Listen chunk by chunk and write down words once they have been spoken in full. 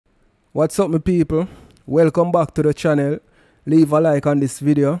What's up, my people? Welcome back to the channel. Leave a like on this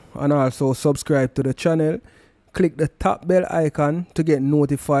video and also subscribe to the channel. Click the top bell icon to get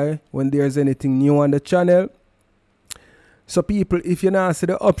notified when there's anything new on the channel. So people, if you not see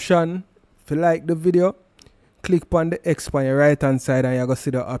the option, if you like the video, click on the X on your right hand side and you're going to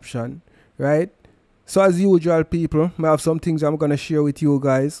see the option, right? So as usual, people, I have some things I'm going to share with you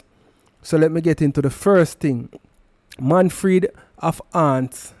guys. So let me get into the first thing. Manfred of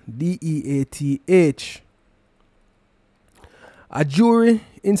Ant, DEATH. A jury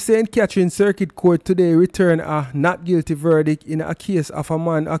in St. Catherine Circuit Court today returned a not guilty verdict in a case of a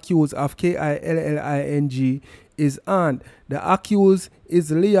man accused of killing his aunt. The accused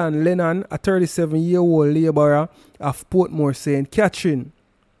is Leon Lennon, a 37-year-old labourer of Portmore, St. Catherine.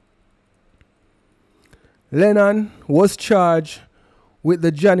 Lennon was charged with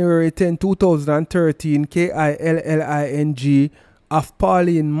the January 10, 2013 killing of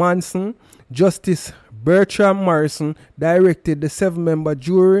Pauline Manson. Justice Bertram Morrison directed the 7-member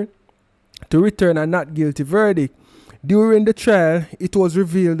jury to return a not guilty verdict. During the trial, it was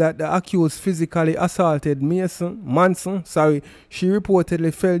revealed that the accused physically assaulted Manson. She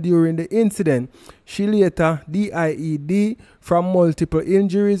reportedly fell during the incident. She later died from multiple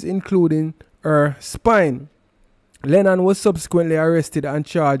injuries, including her spine. Lennon was subsequently arrested and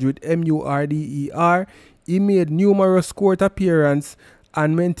charged with murder. He made numerous court appearances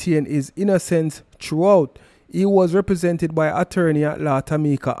and maintained his innocence throughout. He was represented by attorney at law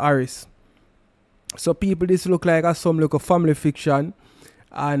Tamika Harris. So people, this look like a some look of family fiction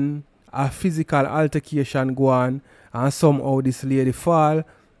and a physical altercation go on, and somehow this lady fall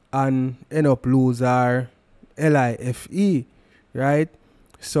and end up lose her LIFE, right?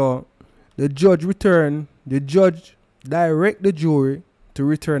 So the judge direct the jury to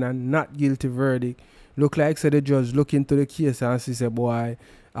return a not guilty verdict. Look like the judge look into the case and see say boy,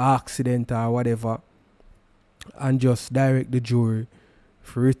 accident or whatever, and just direct the jury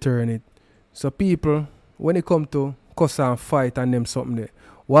to return it. So people, when it come to cuss and fight and them something there,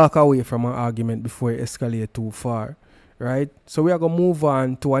 walk away from an argument before it escalate too far, right? So we are going to move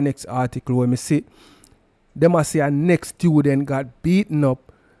on to our next article where we see them a say a next student got beaten up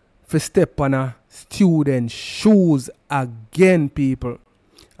for step on a student's shoes again, people.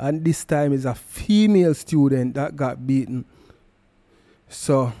 And this time is a female student that got beaten.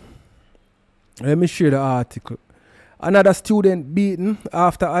 So let me share the article. Another student beaten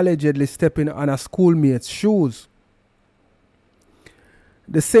after allegedly stepping on a schoolmate's shoes.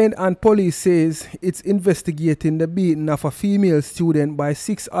 The St. Anne police says it's investigating the beating of a female student by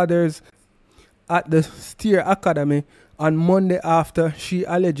 6 others at the Steer Academy on Monday after she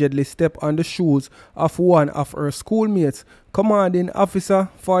allegedly stepped on the shoes of one of her schoolmates. Commanding officer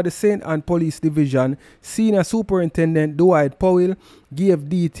for the St. Anne Police Division, Senior Superintendent Dwight Powell, gave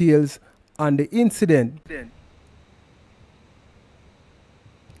details on the incident.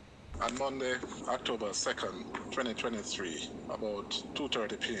 On Monday, October 2nd, 2023, about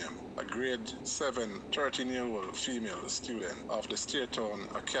 2:30 p.m., a grade 7 13-year-old female student of the Steertown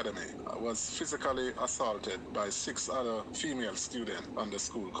Academy was physically assaulted by 6 other female students on the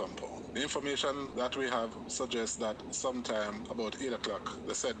school compound. The information that we have suggests that sometime about 8 o'clock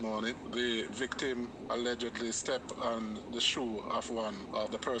the said morning, the victim allegedly stepped on the shoe of one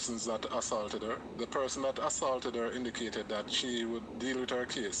of the persons that assaulted her. The person that assaulted her indicated that she would deal with her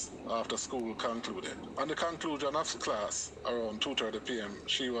case after school concluded. On the conclusion of class, around 2:30 p.m.,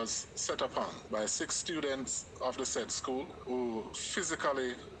 she was set upon by 6 students of the said school who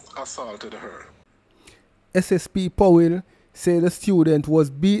physically assaulted her. SSP Powell said the student was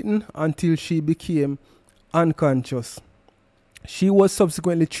beaten until she became unconscious. She was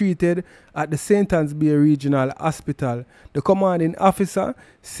subsequently treated at the St. Anne's Bay Regional Hospital. The commanding officer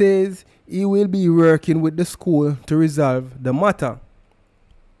says he will be working with the school to resolve the matter.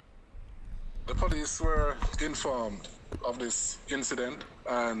 The police were informed of this incident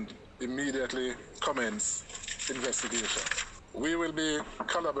and immediately commenced investigation. We will be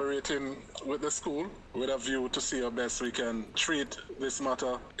collaborating with the school with a view to see how best we can treat this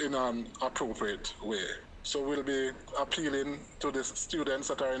matter in an appropriate way. So we'll be appealing to the students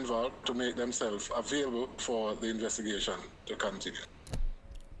that are involved to make themselves available for the investigation to continue.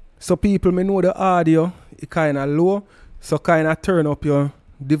 So people may know the audio is kind of low, so kind of turn up your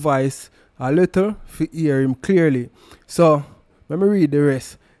device a little to hear him clearly. So let me read the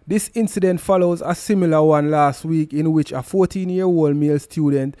rest. This incident follows a similar one last week in which a 14-year-old male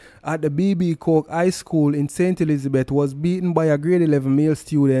student at the B.B. Coke High School in St. Elizabeth was beaten by a grade 11 male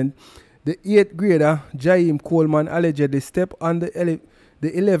student. The 8th grader, Jaim Coleman, allegedly stepped on the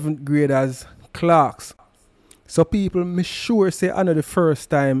 11th grader's clocks. So people, me sure say I know the first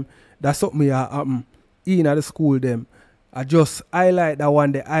time That's something that happen in the school them. I just highlight that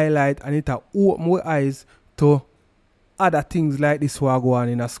one, the highlight, and it open my eyes to other things like this what go on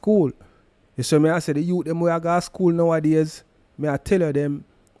in a school. You see me, I say the youth them where I go to school nowadays, me I tell you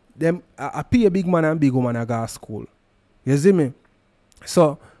them I pay a big man and big woman I go to school. You see me?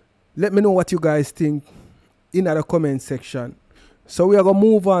 So let me know what you guys think in the comment section. So we are going to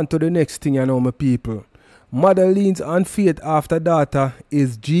move on to the next thing, you know, my people. Mother leans on faith after daughter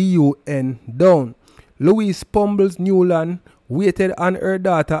is GUN down. Louise Pumbles Newland waited on her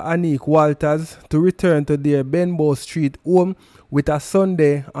daughter Anique Walters to return to their Benbow Street home with a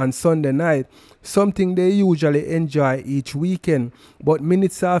Sunday on Sunday night, something they usually enjoy each weekend. But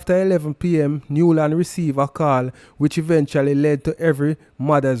minutes after 11 p.m., Newland received a call which eventually led to every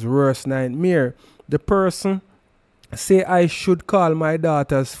mother's worst nightmare. The person say I should call my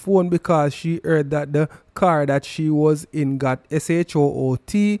daughter's phone because she heard that the car that she was in got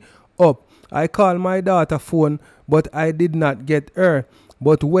SH0T up. I called my daughter's phone, but I did not get her.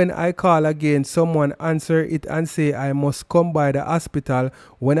 But when I call again, someone answer it and say I must come by the hospital.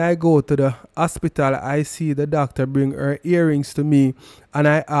 When I go to the hospital, I see the doctor bring her earrings to me, and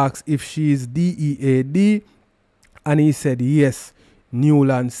I ask if she is DEAD, and he said yes,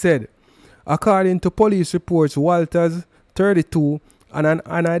 Newland said. According to police reports, Walters, 32, and an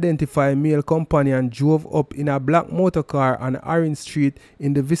unidentified male companion drove up in a black motor car on Orange Street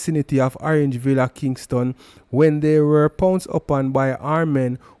in the vicinity of Orangeville, Kingston, when they were pounced upon by armed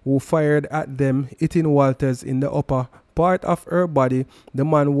men who fired at them, hitting Walters in the upper part of her body. The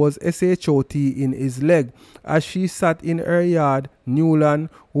man was SH0T in his leg. As she sat in her yard, Newland,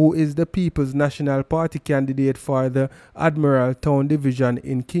 who is the People's National Party candidate for the Admiral Town Division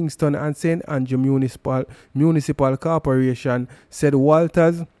in Kingston and St. Andrew Municipal Corporation, said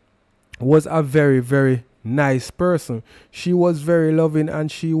Walters was a very, very nice person. She was very loving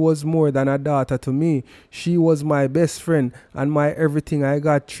and she was more than a daughter to me. She was my best friend and my everything. I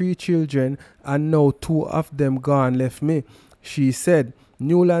got 3 children and now 2 of them gone left me, she said.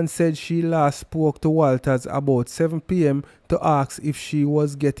 Newland said she last spoke to Walters about 7 p.m. to ask if she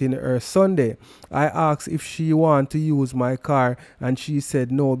was getting her Sunday. I asked if she want to use my car and she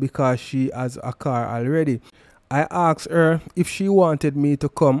said no because she has a car already. I asked her if she wanted me to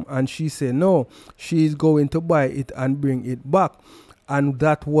come and she said no, she is going to buy it and bring it back. And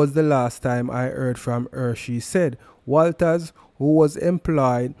that was the last time I heard from her, she said. Walters, who was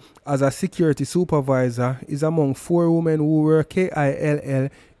employed as a security supervisor, is among 4 women who were KILL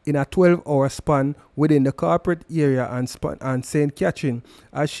in a 12-hour span within the corporate area and St. Catherine.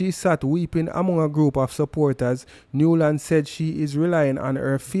 As she sat weeping among a group of supporters, Newland said she is relying on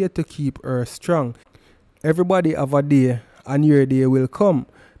her faith to keep her strong. Everybody have a day, and your day will come.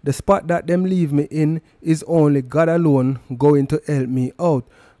 The spot that them leave me in is only God alone going to help me out.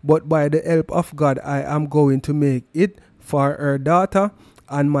 But by the help of God, I am going to make it for her daughter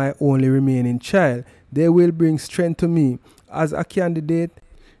and my only remaining child. They will bring strength to me. As a candidate,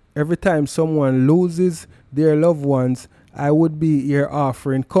 every time someone loses their loved ones, I would be here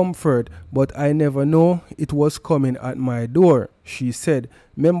offering comfort, but I never know it was coming at my door, she said.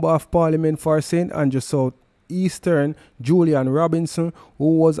 Member of Parliament for St. Andrew South Eastern, Julian Robinson,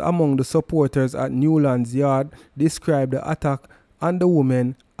 who was among the supporters at Newland's yard, described the attack on the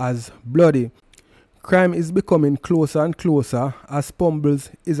woman as bloody. Crime is becoming closer and closer as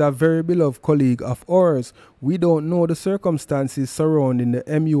Pumbles is a very beloved colleague of ours. We don't know the circumstances surrounding the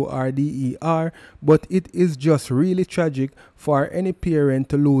murder, but it is just really tragic for any parent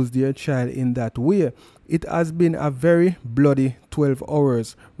to lose their child in that way. It has been a very bloody 12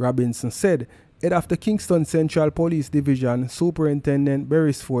 hours, Robinson said. Head of the Kingston Central Police Division, Superintendent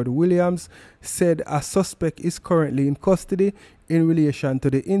Beresford Williams, said a suspect is currently in custody in relation to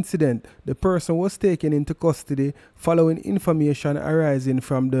the incident. The person was taken into custody following information arising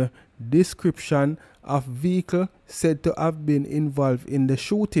from the description of vehicle said to have been involved in the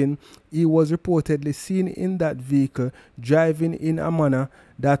shooting. He was reportedly seen in that vehicle driving in a manner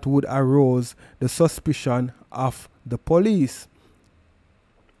that would arouse the suspicion of the police.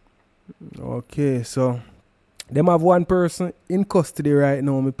 Okay, so them have one person in custody right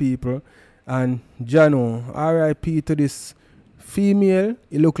now, my people, and Jano, RIP to this female.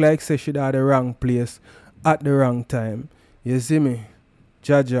 It look like say she at the wrong place at the wrong time. You see me?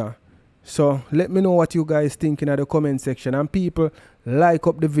 Jaja. So let me know what you guys think in the comment section, and people, like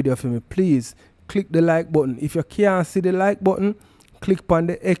up the video for me, please. Click the like button. If you can't see the like button, click on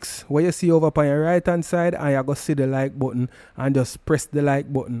the X where you see over on your right hand side, and you go see the like button and just press the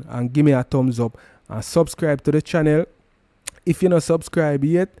like button and give me a thumbs up and subscribe to the channel if you're not subscribed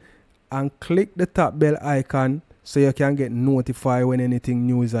yet, and click the top bell icon so you can get notified when anything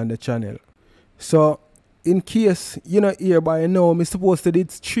new is on the channel. So in case you're not here by now, I'm supposed to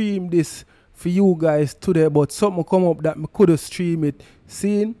did stream this for you guys today, but something come up that I could stream it.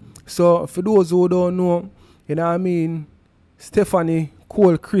 See? So for those who don't know, you know what I mean, Stephanie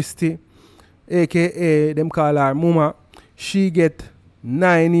Cole Christie, aka them call her Mama, she get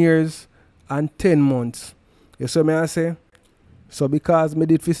 9 years and 10 months. You see me I say? So because me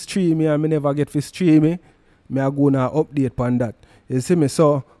did for stream and me never get for stream, me are gonna update on that. You see me?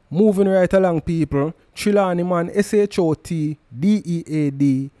 So moving right along, people, Trelawney man SH0T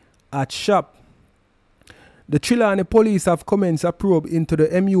DEAD at shop. The Trelawney police have commenced a probe into the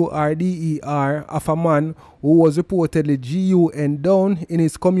MURDER of a man who was reportedly GUN down in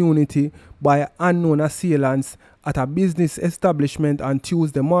his community by unknown assailants at a business establishment on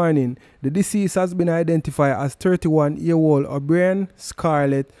Tuesday morning. The deceased has been identified as 31-year-old Obrien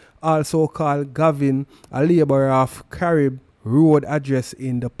Scarlett, also called Gavin, a laborer of Carib Road address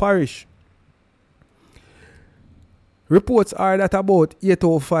in the parish. Reports are that about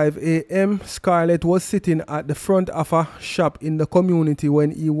 8:05 a.m., Scarlett was sitting at the front of a shop in the community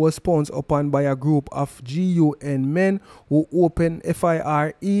when he was pounced upon by a group of GUN men who opened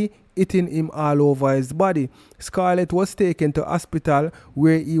fire, hitting him all over his body. Scarlett was taken to hospital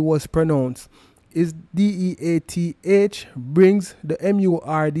where he was pronounced. His DEATH brings the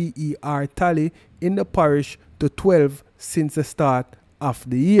MURDER tally in the parish to 12 since the start of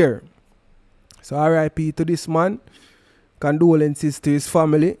the year. So RIP to this man. Condolences to his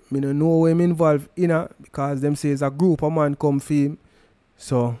family. Me don't know him involved in it because them say it's a group of man come for him.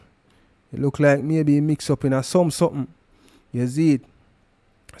 So it look like maybe he mix up in a something. You see it?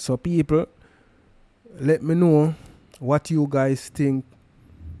 So people, let me know what you guys think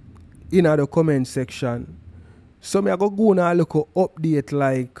in the comment section. So me I go and look at update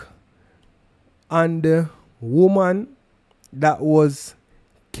like on the woman that was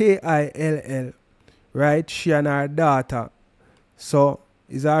KILL. Right, she and her daughter. So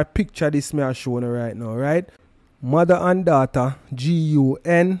is our picture this me are showing right now, right? Mother and daughter,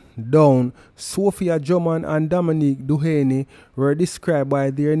 GUN down. Sophia Drummond and Dominique Duhaney were described by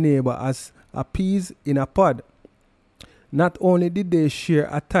their neighbor as a peas in a pod. Not only did they share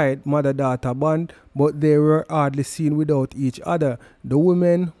a tight mother-daughter bond, but they were hardly seen without each other. The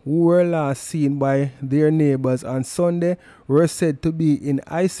women who were last seen by their neighbors on Sunday were said to be in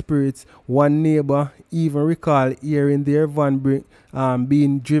high spirits. One neighbor even recalled hearing their van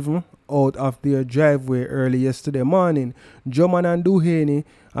being driven out of their driveway early yesterday morning. Drummond and Duhaney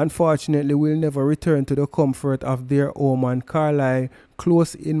unfortunately will never return to the comfort of their home on Carlisle,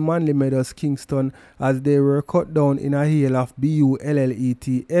 close in Manly Meadows, Kingston, as they were cut down in a hail of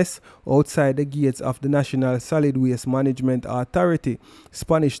BULLETS outside the gates of the National Solid Waste Management Authority,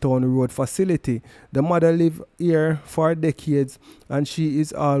 Spanish Town Road facility. The mother lived here for decades and she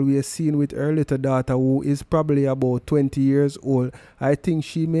is always seen with her little daughter who is probably about 20 years old. I think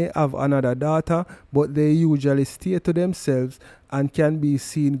she may have another daughter, but they usually stay to themselves and can be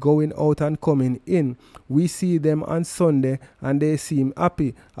seen going out and coming in. We see them on Sunday and they seem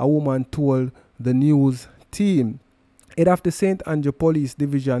happy, a woman told the news team. Head of the St. Andrew Police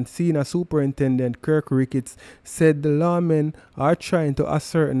Division, Senior Superintendent Kirk Ricketts, said the lawmen are trying to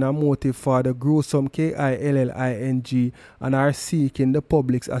ascertain a motive for the gruesome KILLING and are seeking the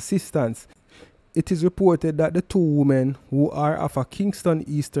public's assistance. It is reported that the two women, who are of a Kingston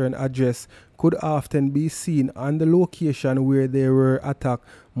Eastern address, could often be seen on the location where they were attacked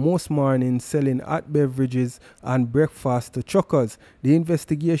most mornings selling hot beverages and breakfast to truckers. The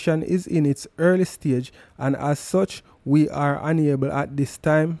investigation is in its early stage and as such we are unable at this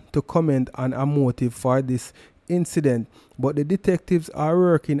time to comment on a motive for this incident, but the detectives are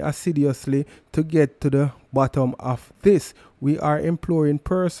working assiduously to get to the bottom of this. We are imploring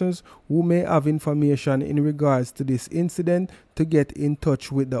persons who may have information in regards to this incident to get in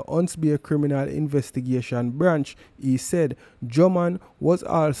touch with the Huntsville Criminal Investigation Branch, he said. Drummond was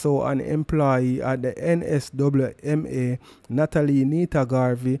also an employee at the NSWMA. Natalie Nita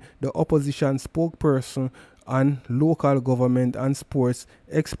Garvey, the opposition spokesperson on local government and sports,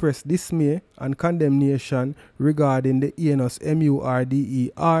 expressed dismay and condemnation regarding the heinous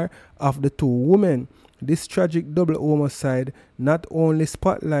MURDER of the two women. This tragic double homicide not only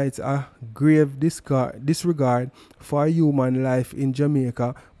spotlights a grave disregard for human life in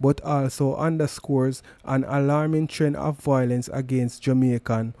Jamaica, but also underscores an alarming trend of violence against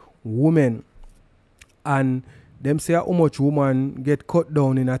Jamaican women. And them say how much woman get cut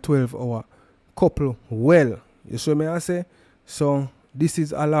down in a 12-hour couple. Well, you see me I say? So this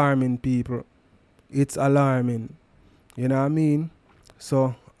is alarming, people. It's alarming. You know what I mean?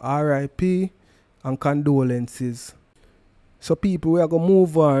 So RIP and condolences. So people, we are going to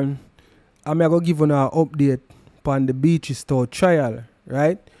move on. I'm going to give you an update on the Beachy Stout trial,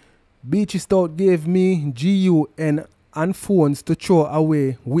 right? Beachy Stout gave me GUN and phones to throw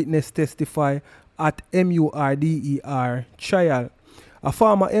away witness testify at MURDER trial. A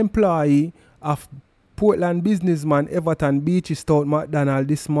former employee of Portland businessman Everton Beachy Stout McDonald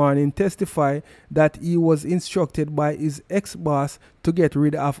this morning testified that he was instructed by his ex-boss to get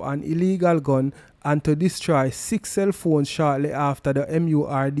rid of an illegal gun and to destroy 6 cell phones shortly after the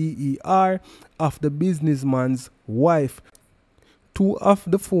MURDER of the businessman's wife. 2 of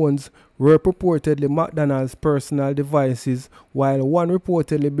the phones were purportedly McDonald's personal devices, while one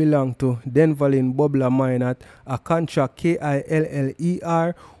reportedly belonged to Denverlin Bobla Minot, a contract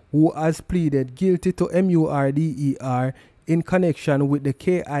KILLER, who has pleaded guilty to MURDER in connection with the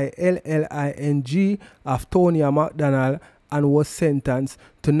KILLING of Tonya McDonald and was sentenced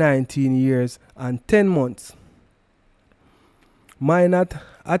to 19 years and 10 months. Minot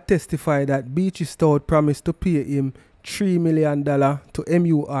had testified that Beachy Stout promised to pay him $3 million to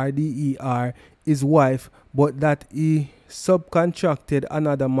MURDER, his wife, but that he subcontracted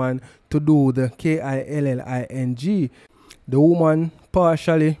another man to do the KILLING. The woman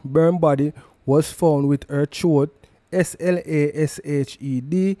partially burned body was found with her throat, SLASHED,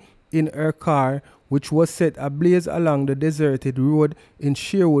 in her car, which was set ablaze along the deserted road in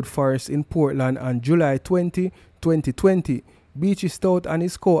Sherwood Forest in Portland on July 20, 2020. Beachy Stout and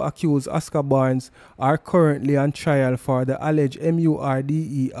his co-accused Oscar Barnes are currently on trial for the alleged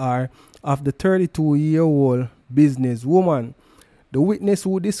MURDER of the 32-year-old businesswoman. The witness,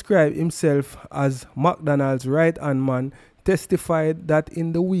 who described himself as McDonald's right-hand man, testified that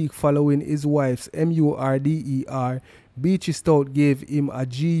in the week following his wife's MURDER, Beachy Stout gave him a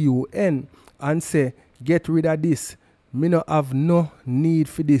GUN and said, "Get rid of this, me no have no need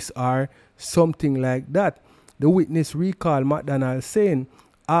for this," or something like that. The witness recalled McDonald saying,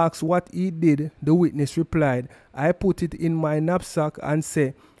 asked what he did. The witness replied, "I put it in my knapsack and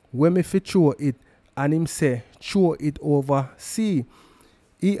say, when me fi throw it," and him say, "Throw it over sea."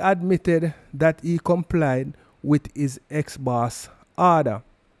 He admitted that he complied with his ex-boss' order.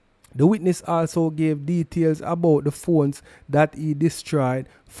 The witness also gave details about the phones that he destroyed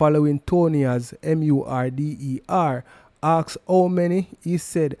following Tonia's MURDER. Asked how many, he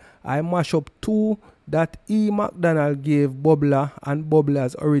said, "I mash up 2 that E. McDonald gave Bobla and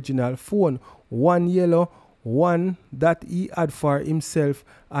Bobla's original phone. 1 yellow, 1 that he had for himself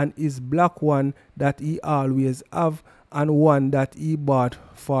and his black one that he always have, and 1 that he bought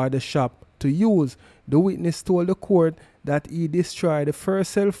for the shop to use." The witness told the court that he destroyed the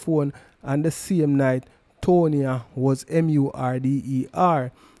first cell phone and the same night Tonya was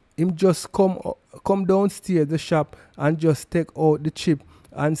MURDER. Him just come downstairs the shop and just take out the chip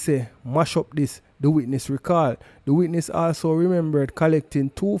and say, "Mash up this," the witness recalled. The witness also remembered collecting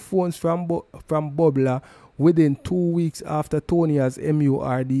 2 phones from Bobla within 2 weeks after Tonia's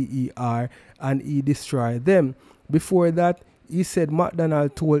MURDER, and he destroyed them. Before that, he said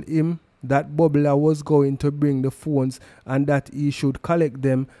McDonald told him that Bobla was going to bring the phones and that he should collect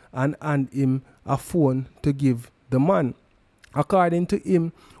them and hand him a phone to give the man. According to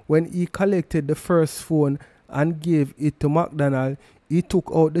him, when he collected the first phone and gave it to McDonald, he took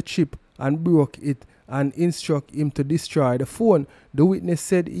out the chip and broke it and instructed him to destroy the phone. The witness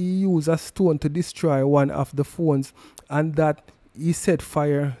said he used a stone to destroy one of the phones and that he set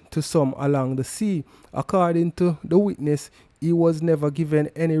fire to some along the sea. According to the witness, he was never given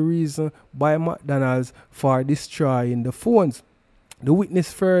any reason by McDonald's for destroying the phones. The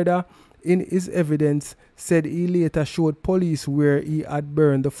witness further, in his evidence, said he later showed police where he had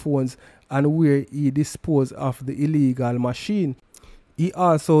burned the phones and where he disposed of the illegal machine. He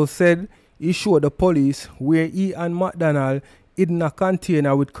also said he showed the police where he and McDonald hid a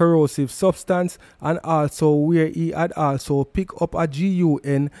container with corrosive substance and also where he had also picked up a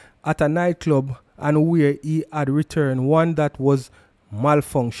GUN at a nightclub and where he had returned one that was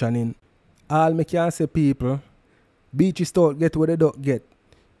malfunctioning. All me can say, people, Beachy Stout get what the duck get.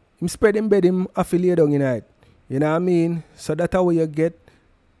 Him spread him bed, him affiliate down in it. You know what I mean? So that's how you get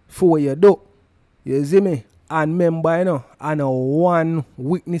for what you do. You see me? And remember, you know, and one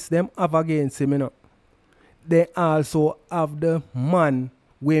witness them have against him, you know. They also have the man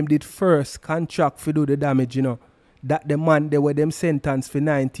who him did first contract for do the damage, you know. That the man, they were them sentenced for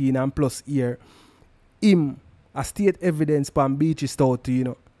 19 and plus year. Him, a state evidence from Beachy Stout, you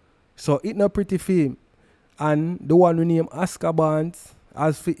know. So it not pretty for him. And the one who named Oscar Barnes,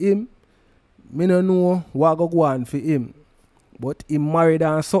 as for him, me no know what go on for him. But he married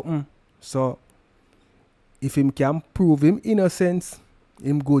on something. So if him can prove him innocence,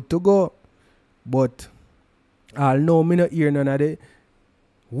 him good to go. But I'll know me not hear none of the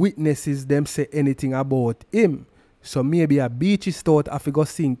witnesses them say anything about him. So maybe a beachy stout I go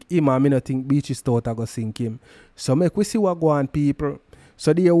sink him, and me not think beachy stout I go sink him. So make we see what go on, people.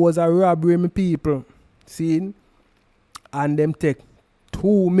 So there was a robbery, me people. See? And them take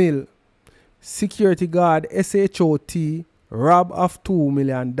 2 mil. Security guard SH0T rob of $2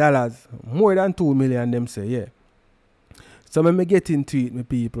 million. More than 2 million, them say, yeah. So let me get into it, my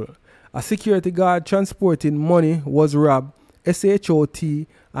people. A security guard transporting money was robbed, SH0T,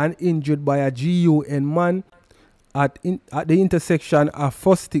 and injured by a GUN man at the intersection of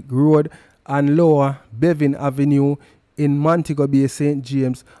Fustic Road and Lower Bevan Avenue in Montego Bay, St.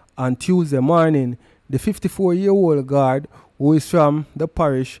 James on Tuesday morning. The 54-year-old guard, who is from the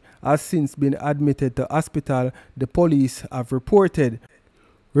parish, has since been admitted to hospital, the police have reported.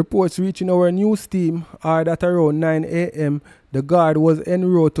 Reports reaching our news team are that around 9 a.m. the guard was en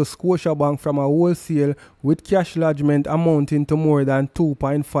route to Scotiabank from a wholesale with cash lodgement amounting to more than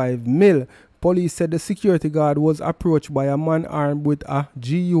 2.5 mil. Police said the security guard was approached by a man armed with a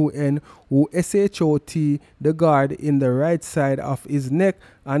GUN who SH0T the guard in the right side of his neck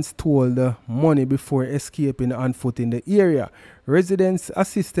and stole the money before escaping on foot in the area. Residents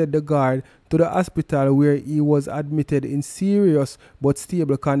assisted the guard to the hospital where he was admitted in serious but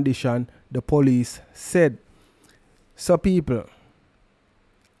stable condition, the police said. So people,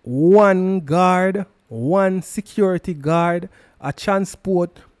 one security guard, a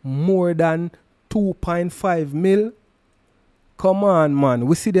transport more than 2.5 mil. Come on, man.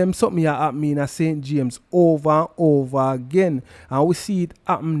 We see them something here happening in St. James over and over again. And we see it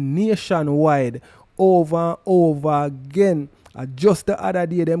happen nationwide over and over again. Just the other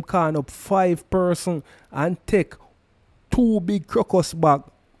day, them can up 5 person and take 2 big crocus bag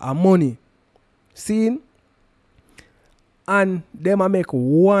of money. See? And them a make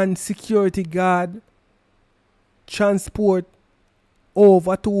one security guard transport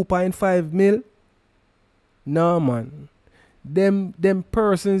over 2.5 mil. No, man. Them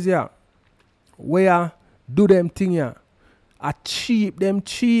persons, yeah, where do them thing, yeah, are cheap,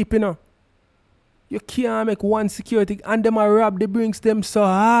 you know. You can't make one security, and them a rob the brings them so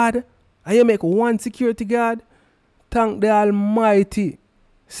hard, and you make one security guard. Thank the Almighty,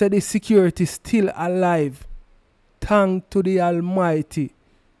 say the security still alive. Thank to the Almighty.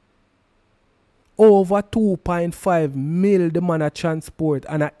 Over 2.5 mil the man a transport,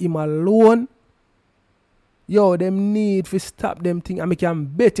 and a him alone. Yo, them need to stop them thing. And me can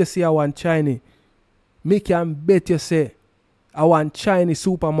bet you say I want Chinese. Me can bet you say I want Chinese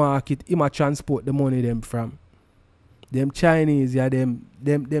supermarket. Him a transport the money them from. Them Chinese, yeah,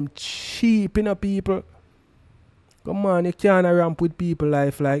 them cheap, you know, people. Come on, you can't ramp with people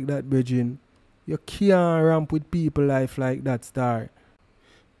life like that, Virgin. You can't ramp with people life like that, Star.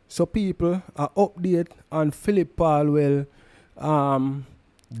 So people, a update on Philip Palwell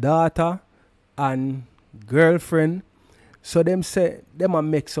daughter and girlfriend. So them say them a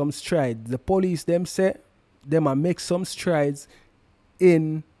make some strides. The police them say them a make some strides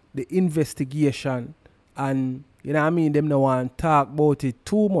in the investigation, and you know what I mean, them no want to talk about it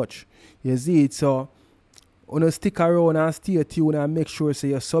too much. You see it, so wanna stick around and stay tuned and make sure so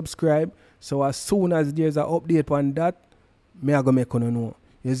you subscribe. So as soon as there's an update on that, me I go make you know.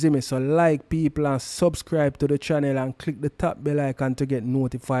 You see me? So like people and subscribe to the channel and click the top bell icon to get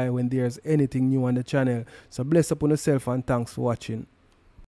notified when there's anything new on the channel. So bless upon yourself and thanks for watching.